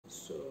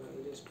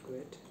just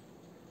quit,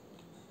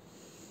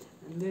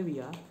 and there we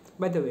are.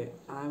 By the way,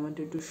 I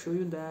wanted to show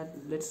you that,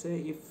 let's say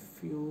if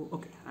you,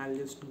 okay, I'll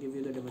just give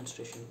you the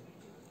demonstration.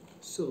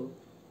 So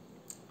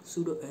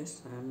sudo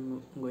s,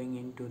 I'm going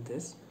into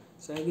this,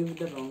 so I give it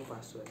the wrong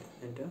password,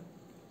 enter.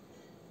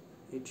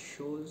 It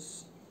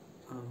shows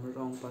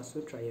wrong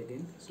password, try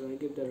again. So I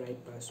give the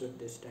right password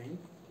this time,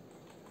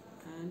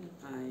 and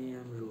I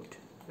am root,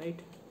 right?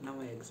 Now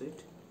I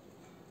exit.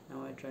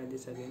 Now I try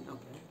this again.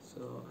 Okay,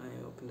 so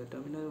I open the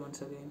terminal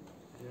once again,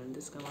 I run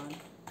this command,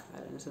 I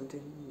run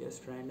something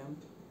just random,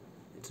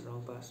 it's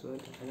wrong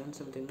password. I run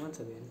something once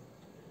again,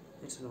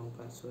 it's wrong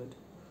password.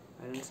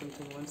 I run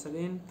something once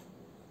again,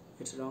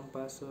 it's wrong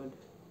password.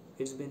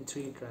 It's been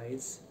 3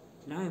 tries.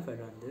 Now if I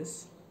run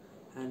this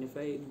and if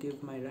I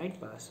give my right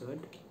password,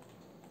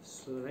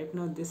 so right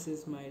now this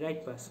is my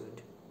right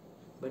password,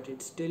 but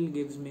it still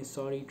gives me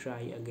sorry,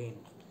 try again.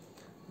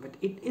 But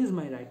it is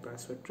my right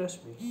password,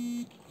 trust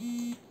me.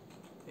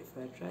 If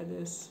I try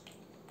this,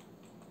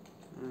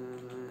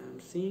 I'm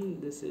seeing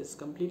this is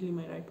completely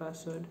my right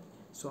password,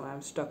 so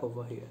I'm stuck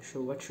over here.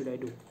 So what should I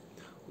do?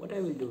 What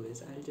I will do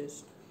is I'll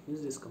just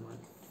use this command,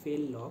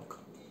 Faillock,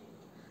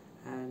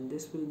 and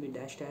this will be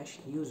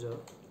 --user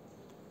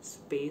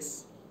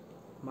space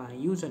my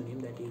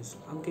username, that is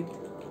Ankit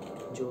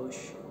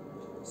Josh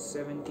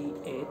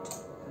 78,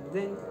 and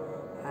then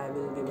I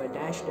will give a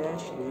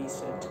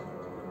 --reset,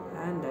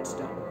 and that's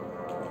done.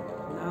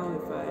 Now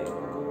if I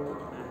go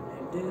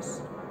and hit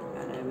this,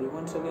 and I will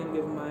once again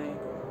give my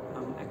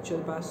actual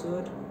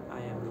password, I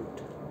am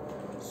root.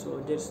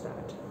 So just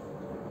that.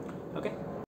 Okay.